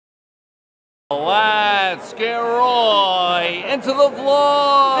let's get right into the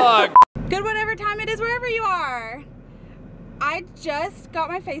vlog. Good whatever time it is wherever you are. I just got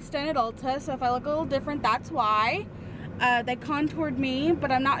my face done at Ulta, so if I look a little different, that's why. They contoured me,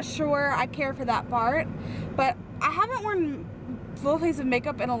 but I'm not sure I care for that part. But I haven't worn full face of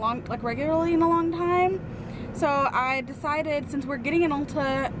makeup in a long, regularly in a long time. So I decided, since we're getting an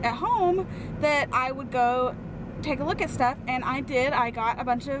Ulta at home, that I would go take a look at stuff, and I did. I got a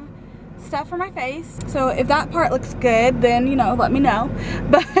bunch of stuff for my face. So if that part looks good, then, you know, let me know.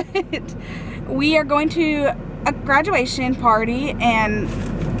 But we are going to a graduation party, and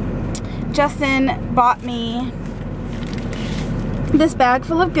Justin bought me this bag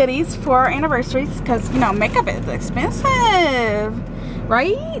full of goodies for our anniversaries, because, you know, makeup is expensive,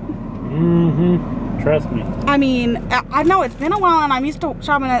 right? Mm-hmm. Trust me. I mean, I know it's been a while and I'm used to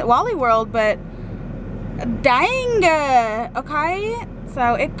shopping at Wally World, but dang, okay?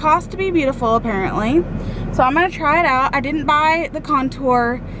 So it costs to be beautiful, apparently. So I'm gonna try it out. I didn't buy the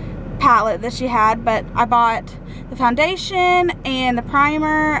contour palette that she had, but I bought the foundation and the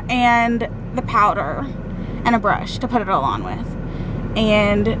primer and the powder and a brush to put it all on with.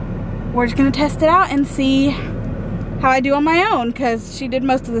 And we're just gonna test it out and see how I do on my own, because she did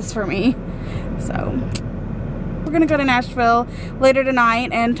most of this for me. So we're gonna go to Nashville later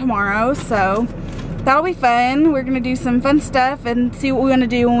tonight and tomorrow, so that'll be fun. We're gonna do some fun stuff and see what we want to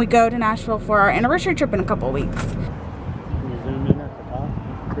do when we go to Nashville for our anniversary trip in a couple of weeks. Can you zoom in at the top?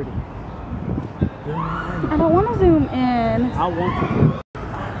 It's pretty. Zoom in. I don't want to zoom in. I want to.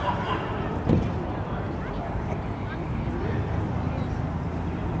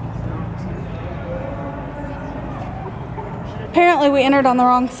 Apparently we entered on the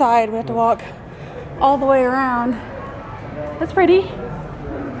wrong side. We have to walk all the way around. That's pretty.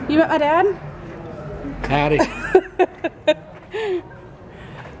 You met my dad? Howdy.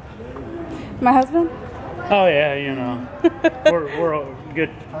 My husband? Oh yeah, you know, we're all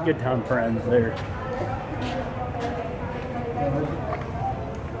good time friends there.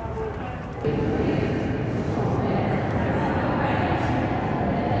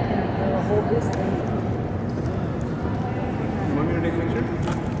 You want me to take a picture?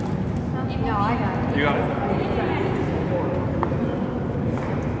 No, I got it. You got it?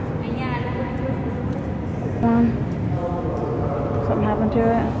 Something happened to it. I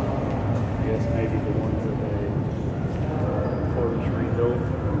guess maybe the ones that they forged rebuilt.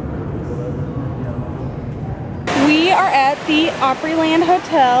 We are at the Opryland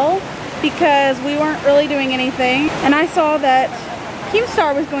Hotel because we weren't really doing anything, and I saw that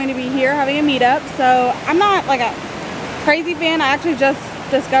Keemstar was going to be here having a meetup, so I'm not like a crazy fan. I actually just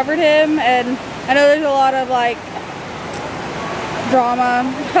discovered him, and I know there's a lot of like drama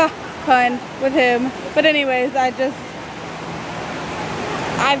pun with him, but anyways, I've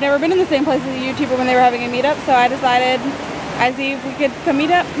never been in the same place as a YouTuber when they were having a meetup, so I decided I'd see if we could come meet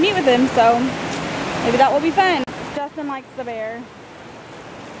with him, so maybe that will be fun. Justin likes the bear.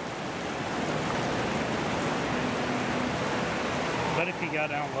 But if he got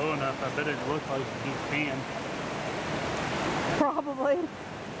down low enough, I bet it'd look like he's peeing. Probably.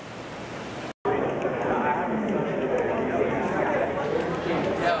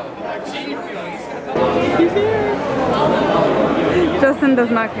 He's here. Justin does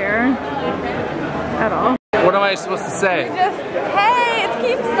not care at all. What am I supposed to say? Hey, it's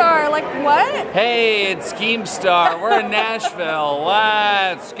Keemstar. Like, what? Hey, it's Keemstar. We're in Nashville.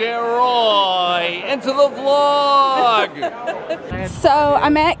 Let's get right into the vlog. So I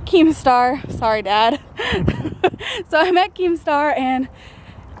met Keemstar. Sorry, Dad. So I met Keemstar, and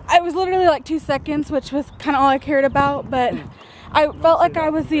it was literally like 2 seconds, which was kind of all I cared about. But I felt like I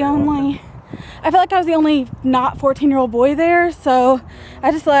was the only not 14-year-old boy there. So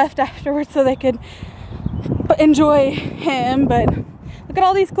I just left afterwards so they could enjoy him. But look at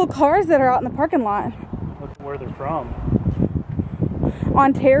all these cool cars that are out in the parking lot. Look where they're from.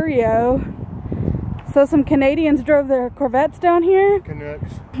 Ontario. So some Canadians drove their Corvettes down here.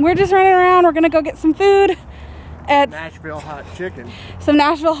 Canucks. We're just running around. We're gonna go get some food at Nashville hot chicken. some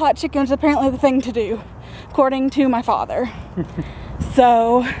Nashville hot chicken is apparently the thing to do, according to my father.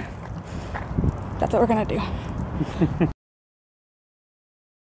 So that's what we're gonna do.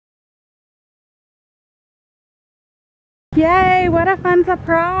 Yay, what a fun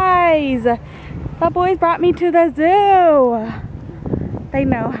surprise. The boys brought me to the zoo. They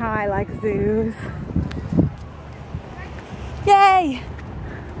know how I like zoos. Yay!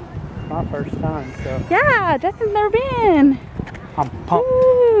 My first time, so. Yeah, Justin's never been. I'm pumped.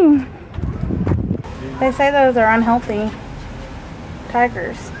 Woo. They say those are unhealthy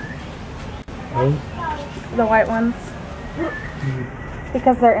tigers. Those? The white ones.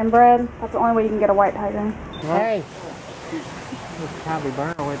 Because they're inbred. That's the only way you can get a white tiger. Hey! There's probably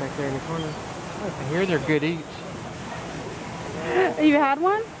burner way back there in the corner. I hear they're good eats. You had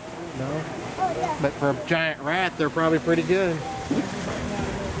one? No. But for a giant rat, they're probably pretty good.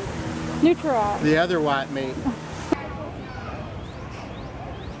 Nutri-Rat. The other white meat.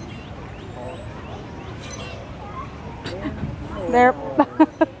 There.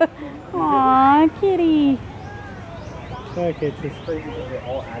 Aww, kitty. Okay, it's just crazy because they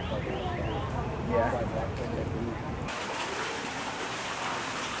all act like that. Yeah.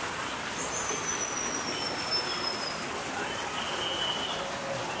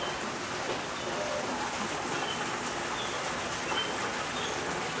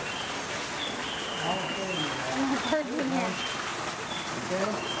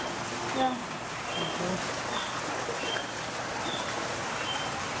 Yeah.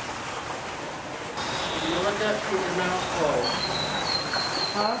 You look up, keep your mouth closed.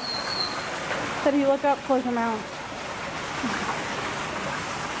 Huh? Said you look up, close your mouth.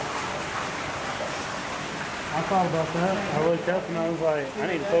 I thought about that. I looked up and I was like, I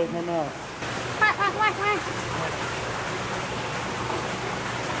need to close my mouth.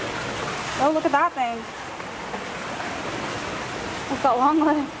 Oh, look at that thing. It's got long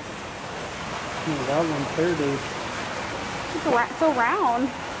legs. That one's there, dude. It's so round.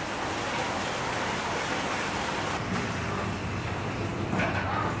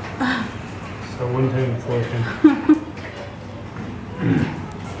 So one time flicking.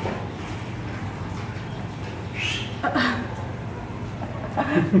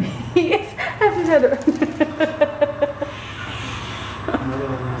 Yes, I've had it.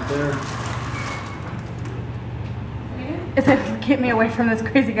 There. It said, get me away from this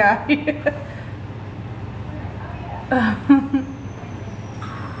crazy guy.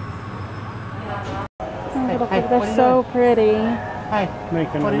 Hey, they're so pretty. Hey,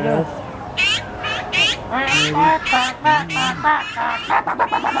 Making what a are you doing? mess.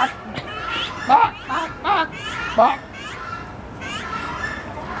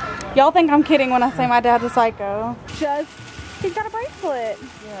 Y'all think I'm kidding when I say my dad's a psycho. He's got a bracelet.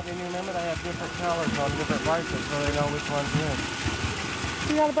 Yeah, then you remember they have different colors on different bracelets so they know which one's his.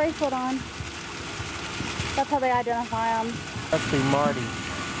 He got a bracelet on. That's how they identify him. Must be Marty.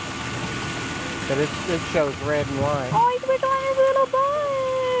 But it shows red and white. Oh, he's wiggling his little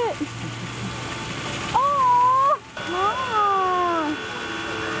butt. Oh, Mom.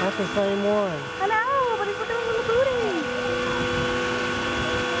 That's the same one. I know, but he's looking at his little booty.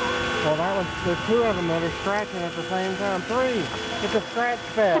 Well, that one's, there's two of them that are scratching at the same time. Three. It's a scratch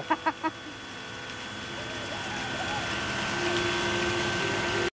fest.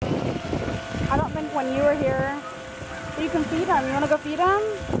 I don't think when you were here, you can feed him. You want to go feed him?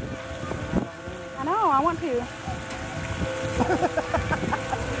 I know, I want to.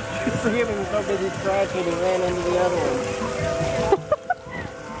 You see him, he was so busy scratching, he ran into the other one.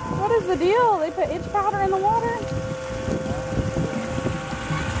 What is the deal? They put itch powder in the water?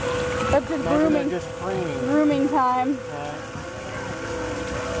 That's just grooming. Just cleaning. Grooming time.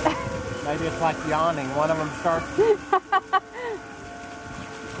 Maybe it's like yawning. One of them starts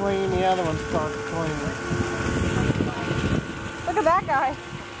clean, the other one starts cleaning. Look at that guy.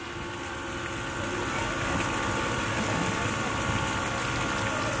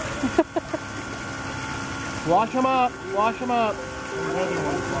 Wash them up. Wash them up.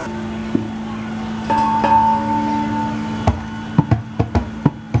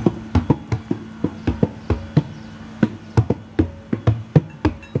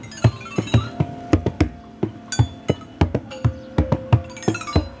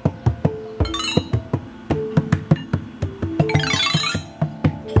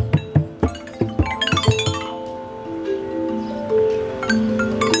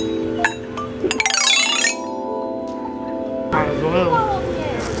 As well.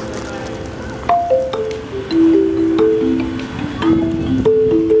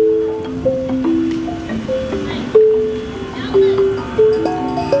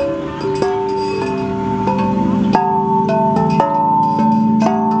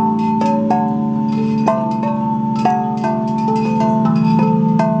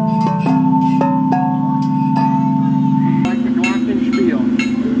 Like the glockenspiel.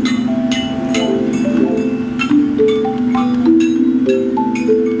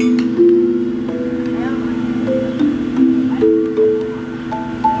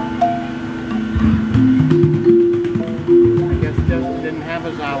 I guess Justin didn't have a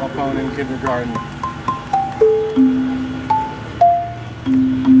xylophone in kindergarten.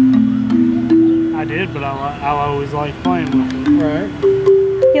 I did, but I always liked playing with it. Right.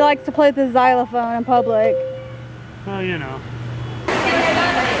 He likes to play the xylophone in public. Well, you know.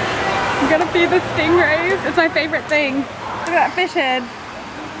 Feed the stingrays. It's my favorite thing. Look at that fish head.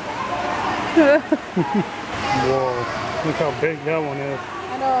 Whoa, look how big that one is.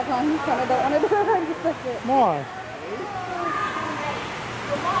 I know, I kind of don't want to do it. I just like it. Why?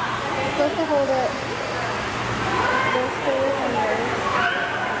 You're supposed to hold it. They'll stay within there.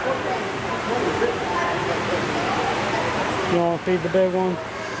 You want to feed the big one?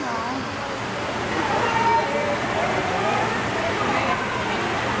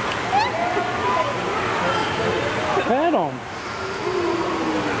 Pet them.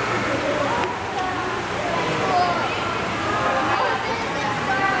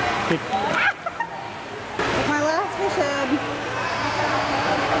 It's my last fish head.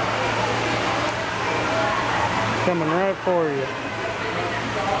 Coming right for you.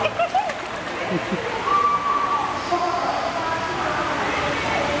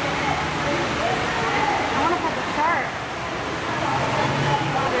 I want to pet the shark.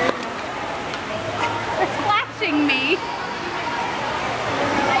 They're splashing me.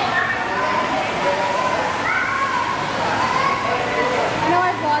 I know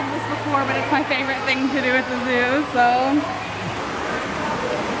I've vlogged this before, but it's my favorite thing to do at the zoo, so.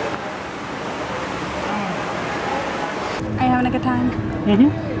 Are you having a good time? Mm-hmm.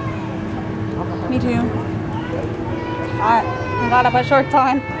 Me too. Hot. I'm glad I put shorts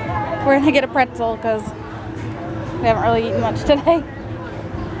on. We're gonna get a pretzel because we haven't really eaten much today.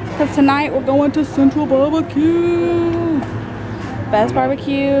 Because tonight we're going to Central Barbecue. Best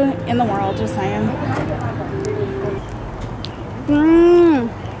barbecue in the world, just saying. Mmm.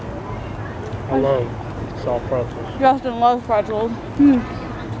 I love soft pretzels. Justin loves pretzels. Mm.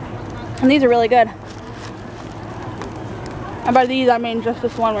 And these are really good. And by these I mean just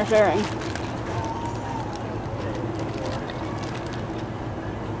this one we're sharing.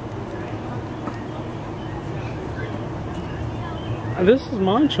 This is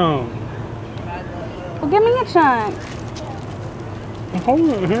my chunk. Well, give me a chunk. Hold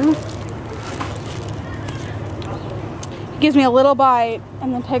it here. He gives me a little bite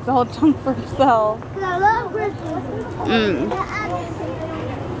and then takes a whole chunk for himself. I love pretzels. Mm.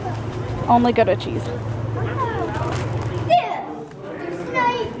 Only good with cheese. Yeah.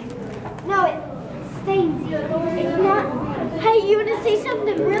 Snake. No, it stings you. It's not. Hey, you want to see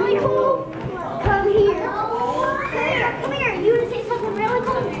something really cool? Come here. Come here. Come here. You want to see something really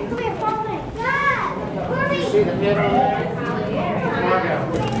cool? Come here. Follow me. Dad. Come here. See the middle there? Margo.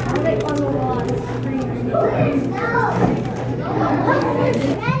 Look at these. Come here,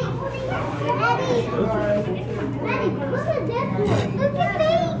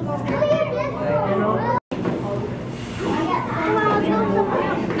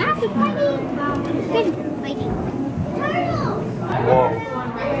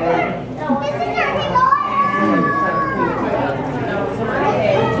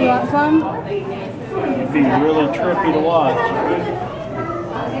 Do you want some? It'd be really trippy to watch.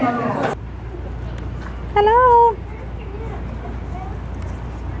 Hello.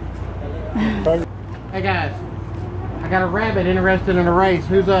 Hey guys, I got a rabbit interested in a race.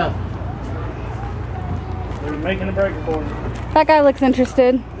 Who's up? They're making a break for him. That guy looks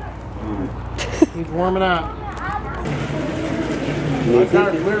interested. He's warming up.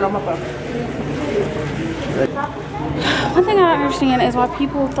 One thing I don't understand is why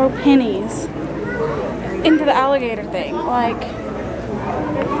people throw pennies into the alligator thing. Like,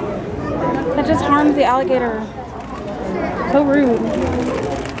 that just harms the alligator. So rude.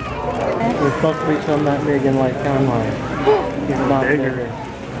 There's supposed to be some that big in Lake Conway. He's a lot bigger.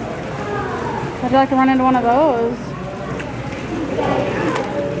 I'd like to run into one of those.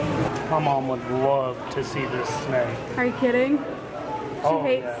 My mom would love to see this snake. Are you kidding? She Oh,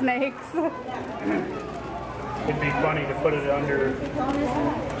 hates yeah. snakes. It'd be funny to put it under.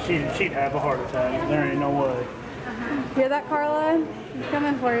 She'd have a heart attack. There ain't no way. Hear that, Carla? He's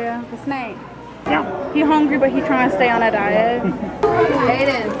coming for you. The snake. Yeah. He's hungry, but he's trying to stay on a diet.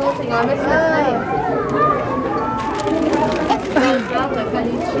 Aiden, floating on this snake.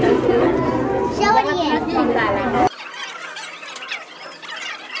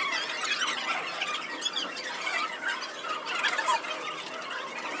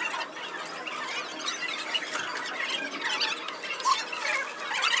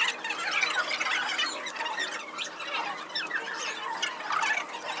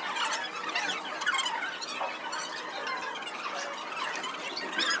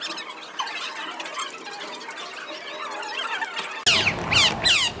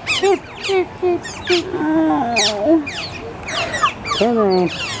 Oh. Turn around.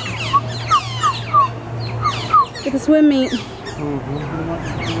 Get the swim meet.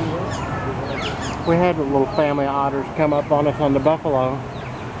 We had a little family of otters come up on us on the buffalo.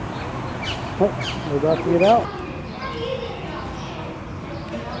 We're about to get out.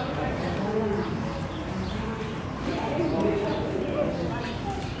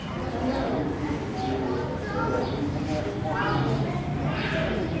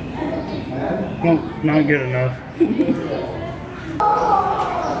 Nope, not good enough.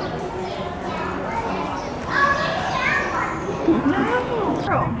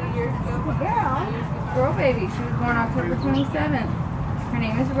 Girl baby. She was born October 27th. Her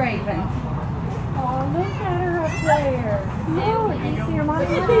name is Raven. Oh, look at her up there. No, you see her mom?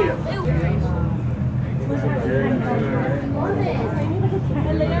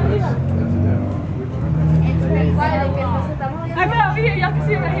 I'm over here. Y'all can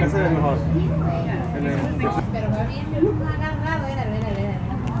see her right here.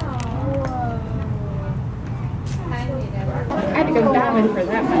 I had to go diving for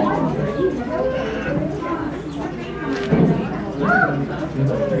that one.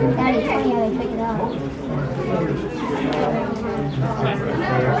 Daddy, tell me how they pick it up.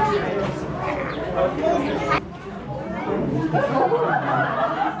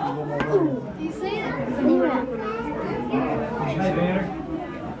 Do you see it?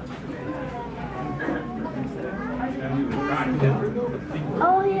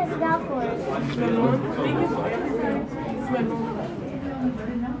 Oh, he has a golf course.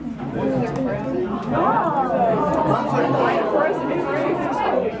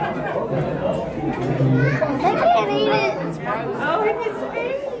 They can't eat it. Oh, he needs to feed